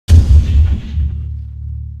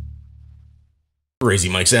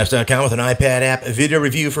CrazyMikesapps.com with an iPad app video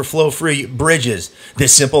review for flow-free bridges.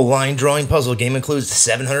 This simple line drawing puzzle game includes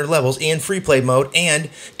 700 levels in free play mode, and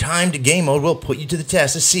timed game mode will put you to the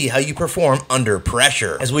test to see how you perform under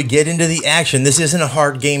pressure. As we get into the action, this isn't a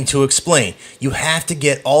hard game to explain. You have to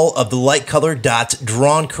get all of the light colored dots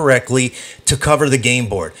drawn correctly to cover the game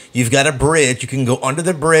board. You've got a bridge. You can go under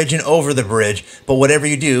the bridge and over the bridge, but whatever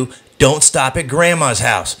you do, don't stop at grandma's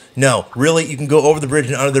house. No, really, you can go over the bridge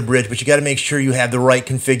and under the bridge, but you got to make sure you have the right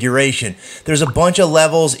configuration. There's a bunch of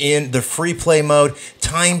levels in the free play mode.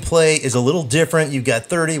 Time play is a little different. You've got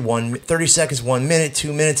 30 seconds, 1 minute,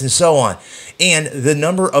 2 minutes, and so on. And the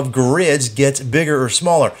number of grids gets bigger or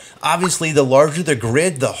smaller. Obviously, the larger the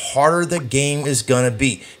grid, the harder the game is going to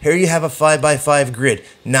be. Here you have a 5x5 grid.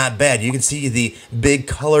 Not bad. You can see the big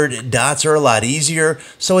colored dots are a lot easier,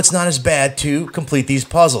 so it's not as bad to complete these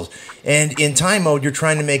puzzles. And in time mode, you're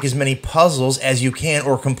trying to make as many puzzles as you can,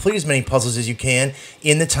 or complete as many puzzles as you can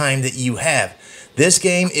in the time that you have. This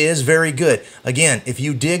game is very good. Again, if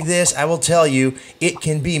you dig this, I will tell you, it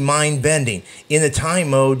can be mind-bending. In the time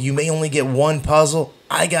mode, you may only get one puzzle.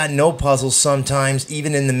 I got no puzzles sometimes,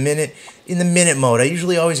 even in the minute mode. I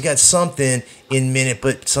usually always got something in minute,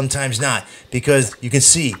 but sometimes not, because you can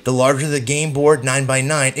see the larger the game board,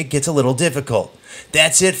 9x9, it gets a little difficult.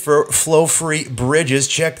 That's it for flow-free bridges.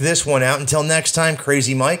 Check this one out. Until next time,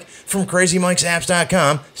 Crazy Mike from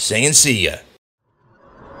CrazyMikesapps.com saying see ya.